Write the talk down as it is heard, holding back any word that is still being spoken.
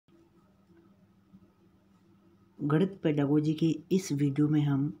गणित पेडागोजी की इस वीडियो में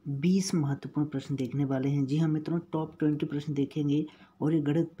हम 20 महत्वपूर्ण प्रश्न देखने वाले हैं। जी हाँ मित्रों, टॉप 20 प्रश्न देखेंगे और ये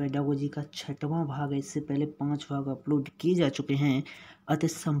गणित पेडागोजी का 6वां भाग है। इससे पहले 5 भाग अपलोड किए जा चुके हैं। अतः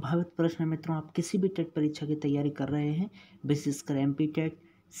संभावित प्रश्न मित्रों, आप किसी भी टेट परीक्षा की तैयारी कर रहे हैं, विशेषकर MPTET,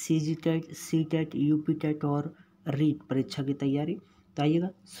 CGTET, CTET, UPTET और REET परीक्षा की तैयारी, तो आइएगा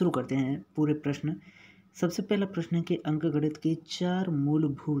शुरू करते हैं पूरे प्रश्न। सबसे पहला प्रश्न है कि अंकगणित की 4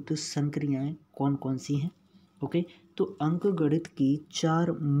 मूलभूत संक्रियाएं कौन कौन सी हैं। ओके, तो अंकगणित की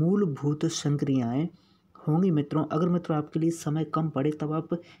 4 मूलभूत संक्रियाएं होंगी मित्रों। अगर मित्रों आपके लिए समय कम पड़े तब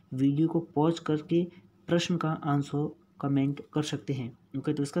आप वीडियो को पॉज करके प्रश्न का आंसर कमेंट कर सकते हैं।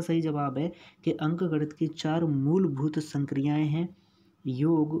 ओके, तो इसका सही जवाब है कि अंकगणित की 4 मूलभूत संक्रियाएं हैं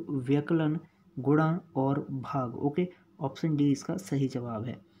योग, व्यकलन, गुणा और भाग। ओके, ऑप्शन डी इसका सही जवाब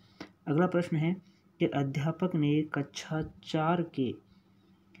है। अगला प्रश्न है कि अध्यापक ने कक्षा 4 के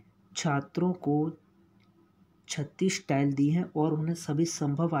छात्रों को 36 टाइल दी हैं और उन्हें सभी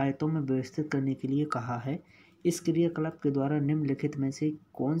संभव आयतों में व्यवस्थित करने के लिए कहा है। इस क्रियाकलाप के द्वारा निम्नलिखित में से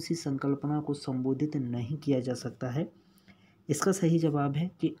कौन सी संकल्पना को संबोधित नहीं किया जा सकता है। इसका सही जवाब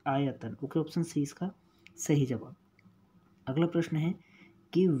है कि आयतन। ओके, ऑप्शन सी इसका सही जवाब। अगला प्रश्न है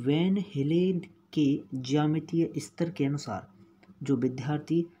कि वैन हेलेन के ज्यामितीय स्तर के अनुसार जो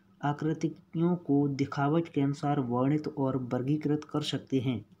विद्यार्थी आकृतियों को दिखावट के अनुसार वर्णित और वर्गीकृत कर सकते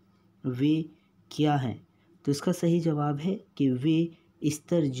हैं वे क्या हैं। तो इसका सही जवाब है कि वे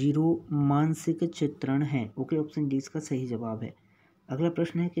स्तर 0 मानसिक चित्रण हैं। ओके, ऑप्शन डी इसका सही जवाब है। अगला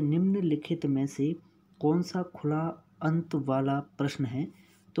प्रश्न है कि निम्नलिखित में से कौन सा खुला अंत वाला प्रश्न है।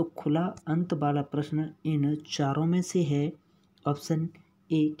 तो खुला अंत वाला प्रश्न इन चारों में से है ऑप्शन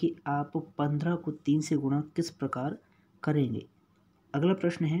ए कि आप 15 को 3 से गुणा किस प्रकार करेंगे। अगला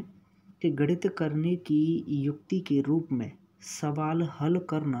प्रश्न है कि गणित करने की युक्ति के रूप में सवाल हल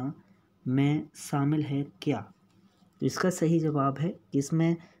करना में शामिल है क्या। तो इसका सही जवाब है कि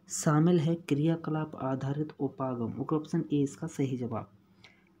इसमें शामिल है क्रियाकलाप आधारित उपागम। ओके, ऑप्शन ए इसका सही जवाब।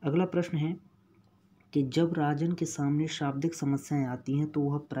 अगला प्रश्न है कि जब राजन के सामने शाब्दिक समस्याएं आती हैं तो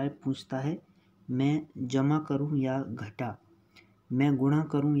वह प्राय पूछता है मैं जमा करूं या घटा, मैं गुणा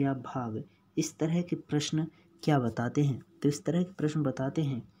करूं या भाग। इस तरह के प्रश्न क्या बताते हैं। तो इस तरह के प्रश्न बताते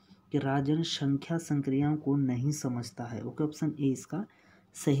हैं कि राजन संख्या संक्रियाओं को नहीं समझता है। ओके, ऑप्शन ए इसका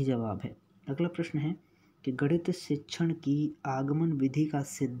सही जवाब है। अगला प्रश्न है कि गणित शिक्षण की आगमन विधि का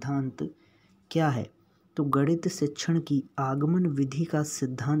सिद्धांत क्या है। तो गणित शिक्षण की आगमन विधि का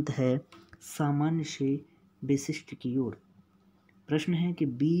सिद्धांत है सामान्य से विशिष्ट की ओर। प्रश्न है कि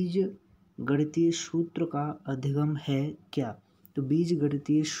बीज गणितीय सूत्र का अधिगम है क्या। तो बीज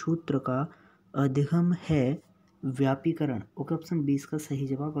गणितीय सूत्र का अधिगम है व्यापीकरण। ओके, ऑप्शन बी इसका सही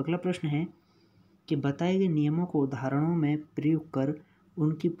जवाब। अगला प्रश्न है कि बताए गए नियमों को उदाहरणों में प्रयोग कर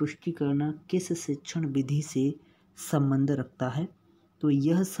उनकी पुष्टि करना किस शिक्षण विधि से संबंध रखता है। तो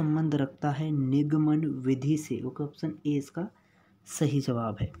यह संबंध रखता है निगमन विधि से। ओके, ऑप्शन ए इसका सही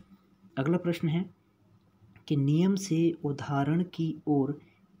जवाब है। अगला प्रश्न है कि नियम से उदाहरण की ओर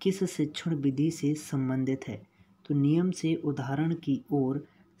किस शिक्षण विधि से संबंधित है। तो नियम से उदाहरण की ओर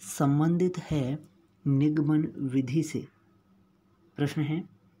संबंधित है निगमन विधि से। प्रश्न है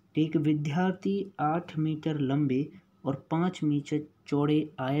कि एक विद्यार्थी 8 मीटर लंबे और 5 मीटर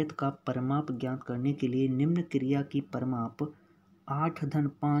चौड़े आयत का परिमाप ज्ञात करने के लिए निम्न क्रिया की परिमाप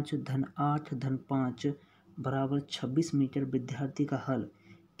 8-5-8-5 बराबर 26 मीटर विद्यार्थी का हल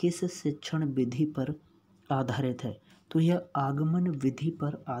किस शिक्षण विधि पर आधारित है। तो यह आगमन विधि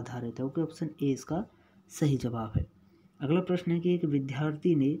पर आधारित है। ओके, ऑप्शन ए इसका सही जवाब है। अगला प्रश्न है कि एक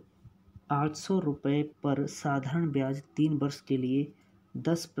विद्यार्थी ने 800 रुपये पर साधारण ब्याज 3 वर्ष के लिए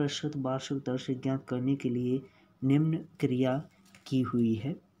 10% वार्षिक दर से ज्ञात करने के लिए निम्न क्रिया की हुई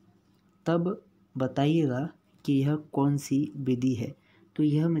है। तब बताइएगा कि यह कौन सी विधि है। तो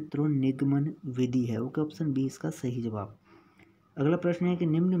यह मित्रों निगमन विधि है। ओके, ऑप्शन बी इसका सही जवाब। अगला प्रश्न है कि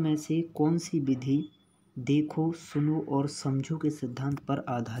निम्न में से कौन सी विधि देखो, सुनो और समझो के सिद्धांत पर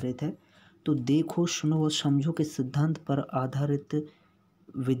आधारित है। तो देखो, सुनो और समझो के सिद्धांत पर आधारित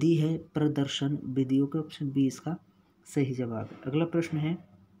विधि है प्रदर्शन विधियों के। ऑप्शन बी इसका सही जवाब है। अगला प्रश्न है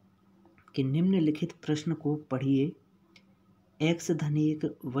कि निम्नलिखित प्रश्न को पढ़िए। x-1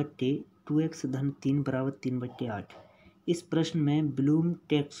 बट्टे 2x-3 बराबर 3/8। इस प्रश्न में ब्लूम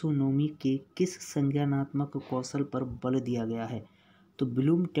टैक्सोनॉमी के किस संज्ञानात्मक कौशल पर बल दिया गया है। तो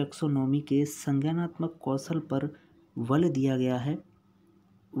ब्लूम टैक्सोनॉमी के संज्ञानात्मक कौशल पर बल दिया गया है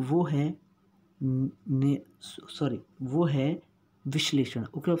वो है विश्लेषण।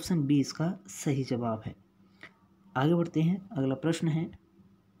 ओके, ऑप्शन बी इसका सही जवाब है। आगे बढ़ते हैं। अगला प्रश्न है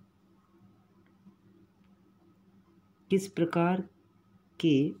किस प्रकार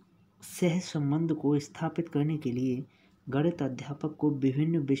के सह संबंध को स्थापित करने के लिए गणित अध्यापक को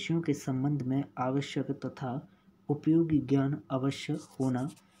विभिन्न विषयों के संबंध में आवश्यक तथा उपयोगी ज्ञान अवश्य होना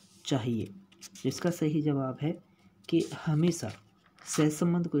चाहिए। इसका सही जवाब है कि हमेशा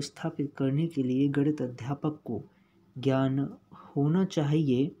सहसंबंध को स्थापित करने के लिए गणित अध्यापक को ज्ञान होना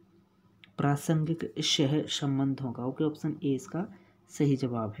चाहिए प्रासंगिक सह संबंधों का। ओके, ऑप्शन ए इसका सही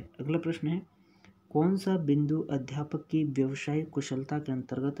जवाब है। अगला प्रश्न है, कौन सा बिंदु अध्यापक की व्यावसायिक कुशलता के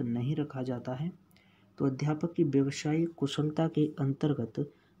अंतर्गत नहीं रखा जाता है? तो अध्यापक की व्यावसायिक कुशलता के अंतर्गत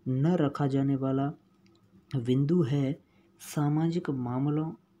न रखा जाने वाला बिंदु है सामाजिक मामलों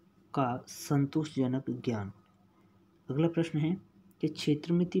का संतोषजनक ज्ञान। अगला प्रश्न है कि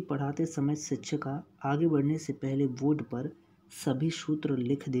क्षेत्रमिति पढ़ाते समय शिक्षिका आगे बढ़ने से पहले बोर्ड पर सभी सूत्र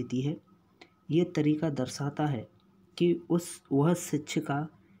लिख देती है। ये तरीका दर्शाता है कि वह शिक्षिका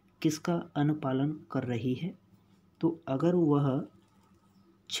किसका अनुपालन कर रही है? तो अगर वह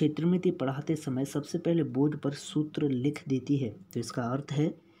क्षेत्रमिति पढ़ाते समय सबसे पहले बोर्ड पर सूत्र लिख देती है तो इसका अर्थ है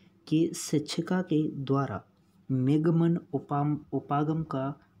कि शिक्षिका के द्वारा निगमन उपागम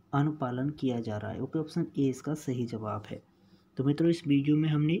का अनुपालन किया जा रहा है। ओके, ऑप्शन ए इसका सही जवाब है। तो मित्रों, इस वीडियो में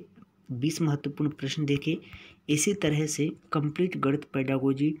हमने 20 महत्वपूर्ण प्रश्न देखे। इसी तरह से कंप्लीट गणित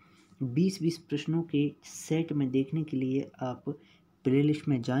पेडागोजी 20 प्रश्नों के सेट में देखने के लिए आप प्लेलिस्ट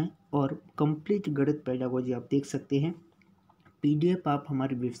में जाएं और कंप्लीट गणित पेडागोजी आप देख सकते हैं। PDF आप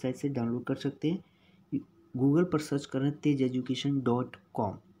हमारी वेबसाइट से डाउनलोड कर सकते हैं। गूगल पर सर्च करें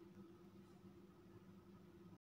tejeducation.com।